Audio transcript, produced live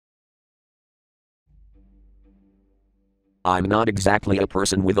I'm not exactly a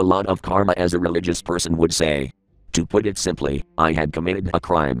person with a lot of karma as a religious person would say. To put it simply, I had committed a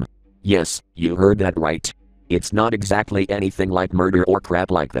crime. Yes, you heard that right. It's not exactly anything like murder or crap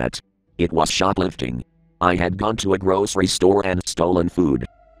like that. It was shoplifting. I had gone to a grocery store and stolen food.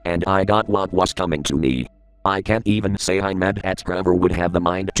 And I got what was coming to me. I can't even say I'm mad at whoever would have the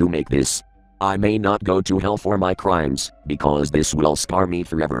mind to make this. I may not go to hell for my crimes, because this will scar me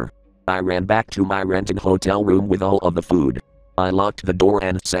forever. I ran back to my rented hotel room with all of the food. I locked the door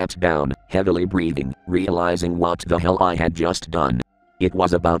and sat down, heavily breathing, realizing what the hell I had just done. It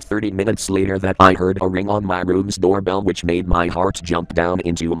was about 30 minutes later that I heard a ring on my room's doorbell, which made my heart jump down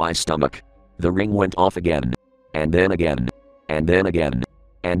into my stomach. The ring went off again. And then again. And then again.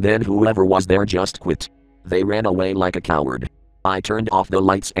 And then whoever was there just quit. They ran away like a coward. I turned off the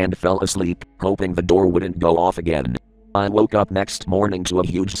lights and fell asleep, hoping the door wouldn't go off again. I woke up next morning to a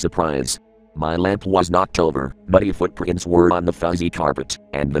huge surprise. My lamp was knocked over, muddy footprints were on the fuzzy carpet,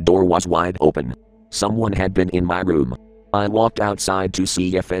 and the door was wide open. Someone had been in my room. I walked outside to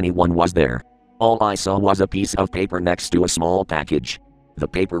see if anyone was there. All I saw was a piece of paper next to a small package. The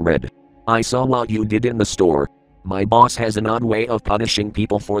paper read, "I saw what you did in the store. My boss has an odd way of punishing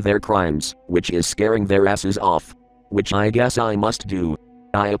people for their crimes, which is scaring their asses off. Which I guess I must do.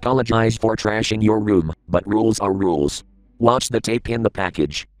 I apologize for trashing your room, but rules are rules. Watch the tape in the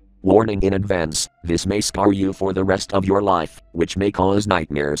package. Warning in advance, this may scar you for the rest of your life, which may cause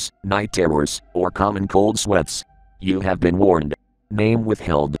nightmares, night terrors, or common cold sweats. You have been warned. Name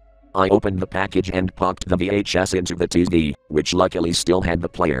withheld." I opened the package and popped the VHS into the TV, which luckily still had the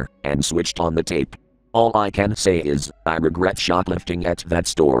player, and switched on the tape. All I can say is, I regret shoplifting at that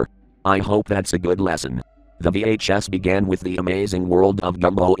store. I hope that's a good lesson. The VHS began with the Amazing World of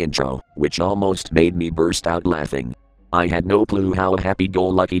Gumball intro, which almost made me burst out laughing. I had no clue how a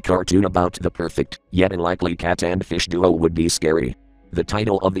happy-go-lucky cartoon about the perfect, yet unlikely cat and fish duo would be scary. The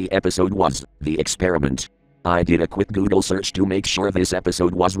title of the episode was, The Experiment. I did a quick Google search to make sure this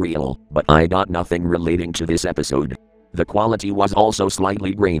episode was real, but I got nothing relating to this episode. The quality was also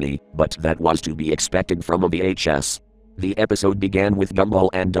slightly grainy, but that was to be expected from a VHS. The episode began with Gumball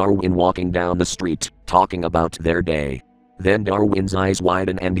and Darwin walking down the street, talking about their day. Then Darwin's eyes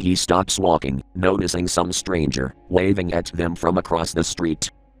widen and he stops walking, noticing some stranger, waving at them from across the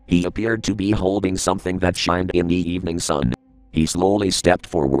street. He appeared to be holding something that shined in the evening sun. He slowly stepped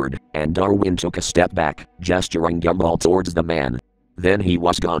forward, and Darwin took a step back, gesturing Gumball towards the man. Then he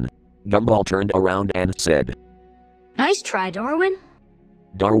was gone. Gumball turned around and said, "Nice try, Darwin."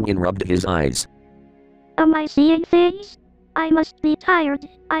 Darwin rubbed his eyes. Am I seeing things? I must be tired,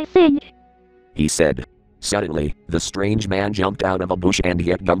 I think, he said. Suddenly, the strange man jumped out of a bush and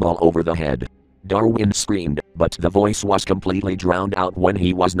hit Gumball over the head. Darwin screamed, but the voice was completely drowned out when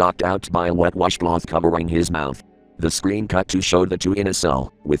he was knocked out by a wet washcloth covering his mouth. The screen cut to show the two in a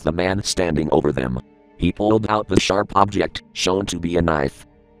cell, with the man standing over them. He pulled out the sharp object, shown to be a knife.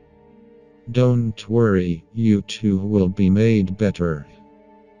 "Don't worry, you two will be made better."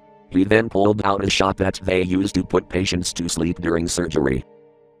 He then pulled out a shot that they used to put patients to sleep during surgery.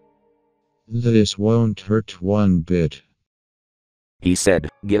 "This won't hurt one bit," he said,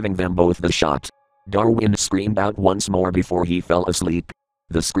 giving them both the shot. Darwin screamed out once more before he fell asleep.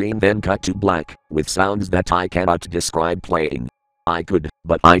 The screen then cut to black, with sounds that I cannot describe playing. I could,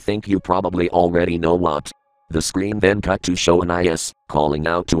 but I think you probably already know what. The screen then cut to show Anais, calling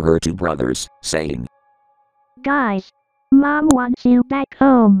out to her two brothers, saying, "Guys, Mom wants you back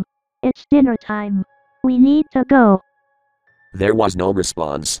home. It's dinner time. We need to go." There was no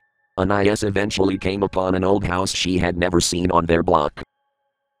response. Anais eventually came upon an old house she had never seen on their block.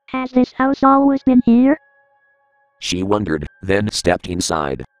 "Has this house always been here?" She wondered, then stepped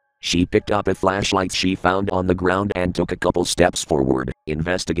inside. She picked up a flashlight she found on the ground and took a couple steps forward,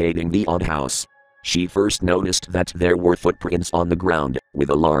 investigating the odd house. She first noticed that there were footprints on the ground,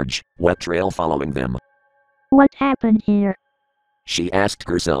 with a large, wet trail following them. "What happened here?" she asked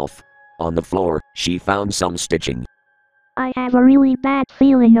herself. On the floor, she found some stitching. "I have a really bad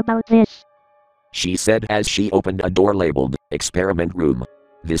feeling about this," she said as she opened a door labeled, Experiment Room.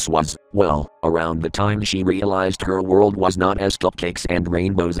 This was, well, around the time she realized her world was not as cupcakes and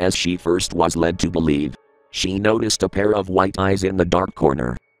rainbows as she first was led to believe. She noticed a pair of white eyes in the dark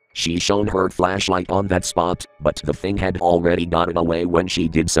corner. She shone her flashlight on that spot, but the thing had already gotten away when she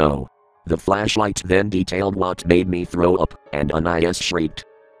did so. The flashlight then detailed what made me throw up, and Anais shrieked.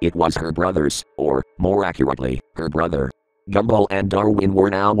 It was her brothers, or, more accurately, her brother. Gumball and Darwin were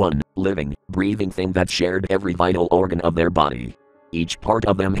now one, living, breathing thing that shared every vital organ of their body. Each part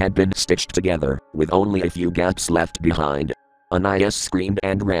of them had been stitched together, with only a few gaps left behind. Anais screamed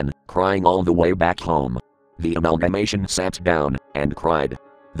and ran, crying all the way back home. The amalgamation sat down and cried.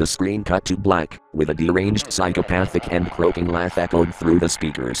 The screen cut to black, with a deranged psychopathic and croaking laugh echoed through the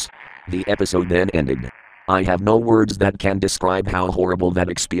speakers. The episode then ended. I have no words that can describe how horrible that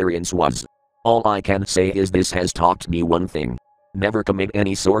experience was. All I can say is this has taught me one thing. Never commit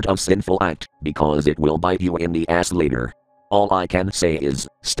any sort of sinful act, because it will bite you in the ass later. All I can say is,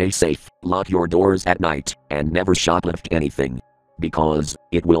 stay safe, lock your doors at night, and never shoplift anything. Because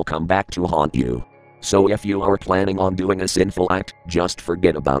it will come back to haunt you. So if you are planning on doing a sinful act, just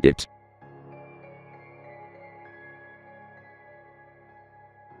forget about it.